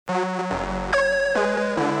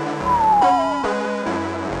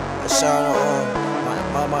shout out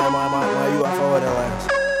my UFO in that last.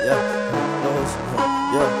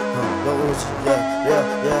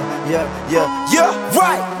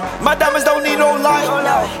 Right. My diamonds don't need no light.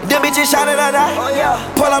 Them bitches shining at night.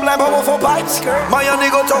 Pull up like Momo for pipes. My young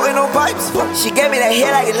nigga talking no pipes. She gave me that hair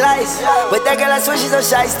like it's lights, but that girl I swear she's so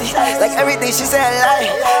shiesty. Like everything she said I lie,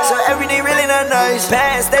 so everything really not nice.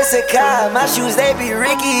 Pants they Sacai, my shoes they be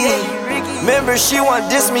Ricky. Remember she want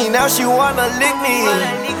diss me, now she wanna lick me.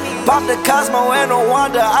 Pop the Cosmo and no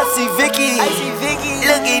Wanda, I see Vicky.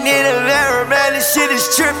 Looking in the mirror, man, this shit is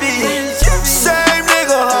trippy. Same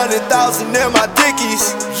nigga, 100,000 in my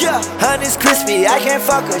dickies. Honey's crispy, I can't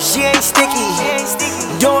fuck her, she ain't sticky.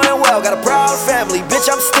 Doing well, got a proud family, bitch,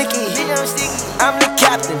 I'm sticky. I'm the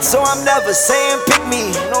captain, so I'm never saying pick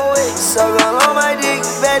me. Suck on my dick,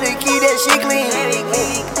 better keep that shit clean.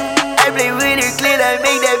 I play with her clean, I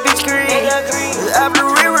make that bitch scream. After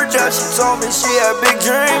we were done, she told me she had big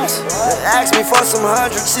dreams. Asked me for some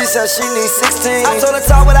hundreds, she said she needs 16. I told her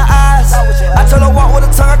talk with her eyes, I told her walk with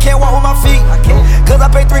her tongue, I can't walk with my feet. Cause I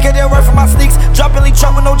pay 3K that worth for my sneaks. Drop Billy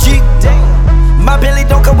truck with no Jeep. My Billy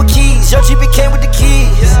don't come with keys, your Jeep came with the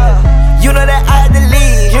keys. You know that I had to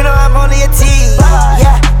leave, you know I'm only a tease.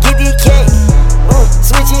 Yeah, get the cake,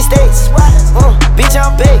 switching states. Bitch,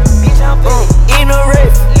 I'm baked, in a rave.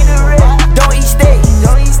 Don't eat steak,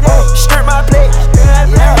 skirt my plate.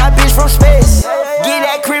 My bitch from space, get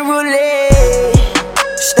that creme brulee.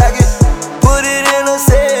 Stack it, put it in a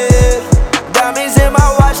set. Diamonds in my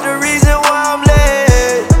watch, the reason why I'm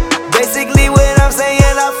late. Basically what I'm saying,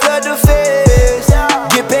 I flood the face.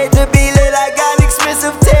 Get paid to be lit, I got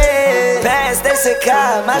expensive taste. Pants they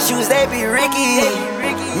Sacai, my shoes they be Ricky.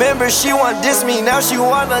 Remember she want diss me, now she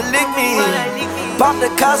wanna lick me. Pop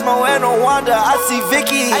the Cosmo and no Wanda, I see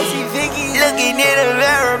Vicky. Looking in the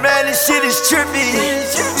mirror, man, this shit is trippy.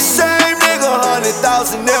 Same nigga,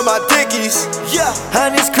 100,000 in my dickies.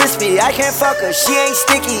 Honey's crispy, I can't fuck her, she ain't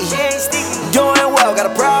sticky. Doing well, got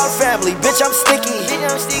a proud family, bitch, I'm sticky.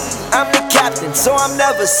 I'm the captain, so I'm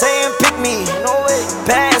never saying pick me.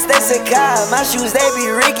 Pants they Sacai, my shoes they be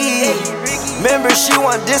Ricky. Remember she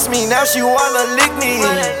want diss me, now she wanna lick me.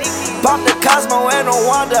 Pop the Cosmo and no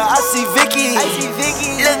Wanda, I see Vicky.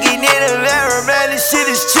 Looking in the mirror, man, this shit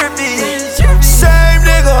is trippy. Same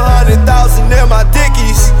nigga, 100,000 in my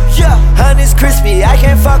dickies. Honey's crispy, I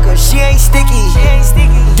can't fuck her, she ain't sticky.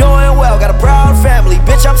 Doing well, got a proud family,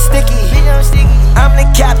 bitch, I'm sticky. I'm the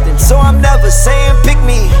captain, so I'm never saying pick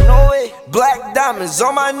me. Black diamonds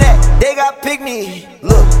on my neck, they got pick me.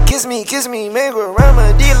 Look, kiss me, make her around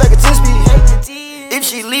my D like a Tisby. If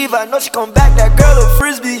she leave, I know she come back, that girl a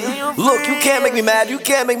frisbee. Look, you can't make me mad, you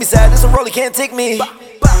can't make me sad. This a roller can't take me.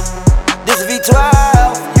 This a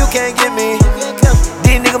V12, you can't get me.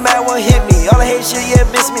 These nigga mad won't hit me. All the hate shit, yeah,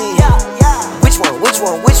 miss me. Which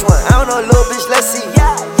one? I don't know, little bitch, let's see.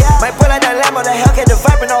 Might pull out that Lambo, that Hellcat, the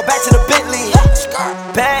Viper, and all back to the Bentley.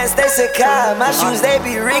 Pants they Sacai, my shoes they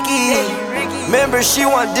be Ricky. Remember she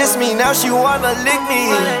want diss me, now she wanna lick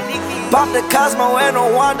me. Pop the Cosmo and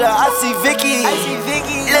no Wanda, I see Vicky.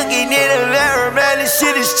 Looking in the mirror, man, this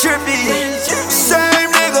shit is trippy.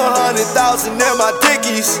 Same nigga, 100,000 in my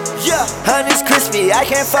dickies. Honey's crispy, I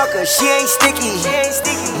can't fuck her, she ain't sticky.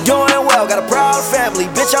 Doing well, got a proud family,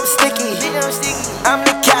 bitch, I'm sticky. I'm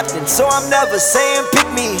the captain, so I'm never saying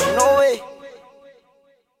pick me.